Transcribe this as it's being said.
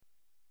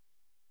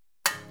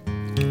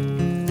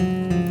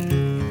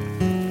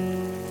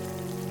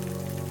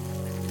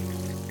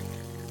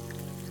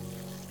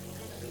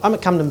I'm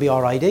at Camden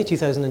BRI Day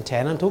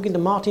 2010. I'm talking to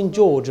Martin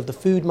George of the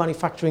Food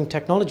Manufacturing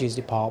Technologies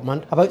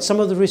Department about some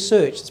of the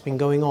research that's been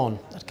going on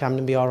at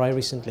Camden BRI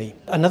recently.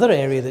 Another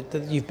area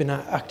that you've been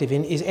active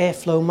in is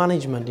airflow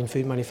management in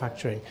food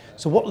manufacturing.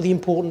 So what are the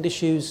important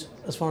issues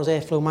as far as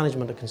airflow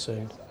management are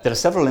concerned? There are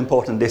several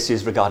important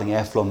issues regarding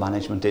airflow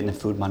management in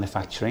food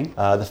manufacturing.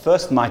 The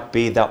first might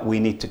be that we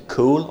need to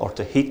cool or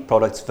to heat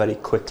products very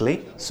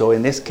quickly. So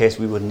in this case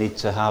we would need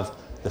to have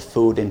the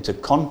food into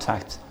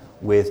contact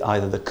with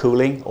either the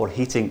cooling or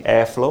heating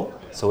airflow,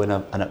 so in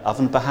an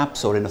oven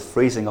perhaps, or in a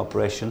freezing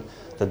operation,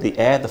 that the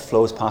air that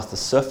flows past the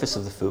surface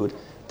of the food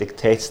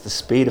dictates the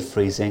speed of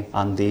freezing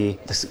and the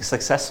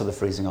success of the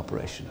freezing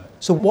operation.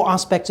 So what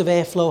aspects of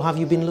airflow have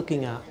you been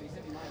looking at?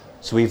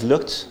 So we've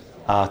looked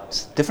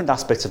at different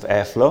aspects of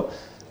airflow.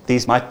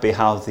 These might be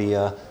how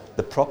the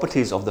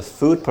properties of the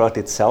food product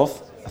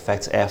itself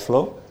affects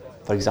airflow.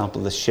 For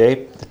example, the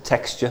shape, the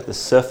texture, the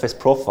surface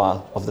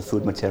profile of the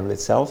food material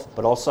itself,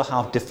 but also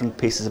how different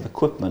pieces of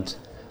equipment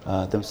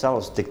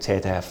themselves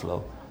dictate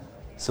airflow.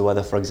 So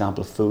whether, for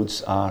example,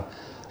 foods are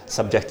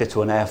subjected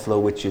to an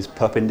airflow which is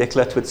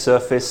perpendicular to its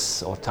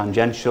surface, or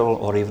tangential,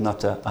 or even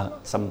at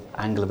some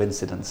angle of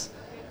incidence.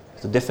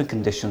 So different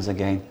conditions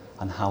again,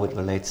 and how it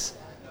relates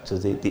to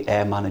the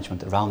air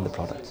management around the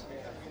product.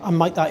 And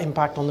might that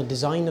impact on the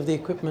design of the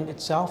equipment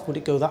itself? Would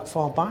it go that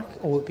far back,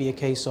 or would it be a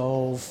case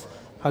of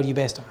how do you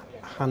best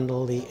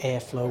handle the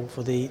airflow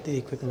for the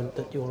equipment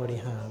that you already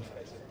have?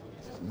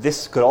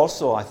 This could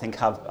also, I think,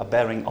 have a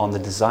bearing on the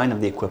design of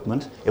the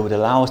equipment. It would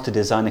allow us to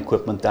design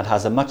equipment that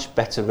has a much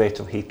better rate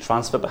of heat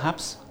transfer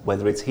perhaps,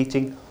 whether it's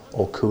heating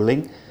or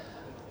cooling,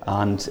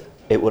 and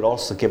it would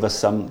also give us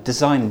some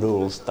design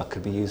rules that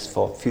could be used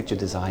for future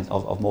design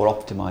of more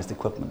optimized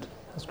equipment.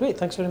 That's great,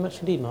 thanks very much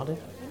indeed, Martin.